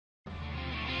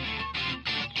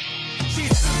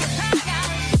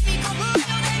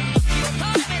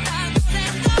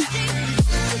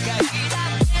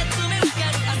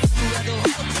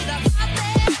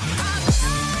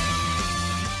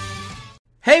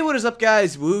Hey, what is up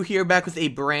guys? Woo here, back with a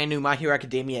brand new My Hero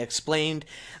Academia Explained.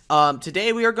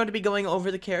 Today we are going to be going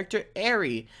over the character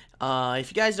Eri. If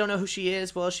you guys don't know who she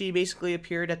is, well, she basically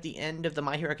appeared at the end of the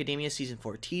My Hero Academia Season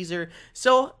 4 teaser.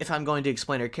 So, if I'm going to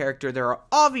explain her character, there are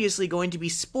obviously going to be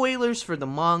spoilers for the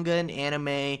manga and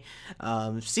anime,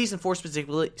 Season 4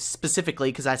 specifically,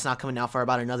 because that's not coming out for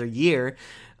about another year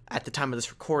at the time of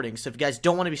this recording. So if you guys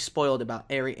don't want to be spoiled about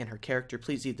Eri and her character,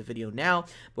 please leave the video now.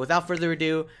 But without further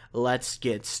ado, let's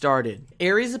get started.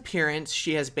 Eri's appearance: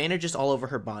 she has bandages all over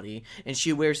her body, and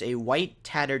she wears a white,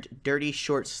 tattered, dirty,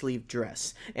 short-sleeved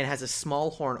dress, and has a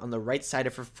small horn on the right side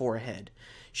of her forehead.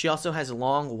 She also has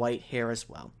long, white hair as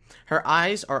well. Her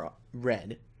eyes are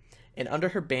red, and under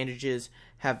her bandages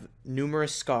have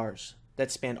numerous scars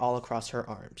that span all across her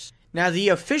arms. Now, the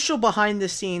official behind the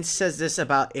scenes says this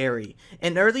about Eri.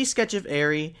 An early sketch of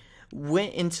Eri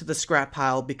went into the scrap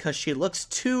pile because she looks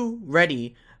too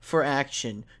ready for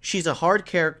action. She's a hard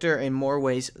character in more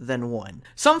ways than one.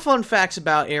 Some fun facts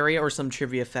about Eri, or some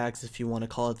trivia facts if you want to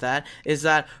call it that, is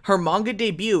that her manga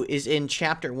debut is in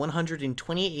chapter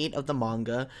 128 of the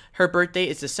manga. Her birthday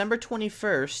is December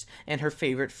 21st, and her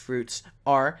favorite fruits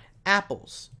are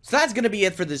apples. So that's going to be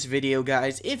it for this video,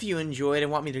 guys. If you enjoyed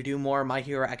and want me to do more My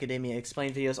Hero Academia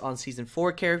Explained videos on Season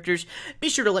 4 characters, be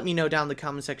sure to let me know down in the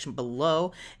comment section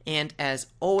below. And as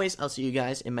always, I'll see you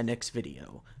guys in my next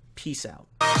video. Peace out.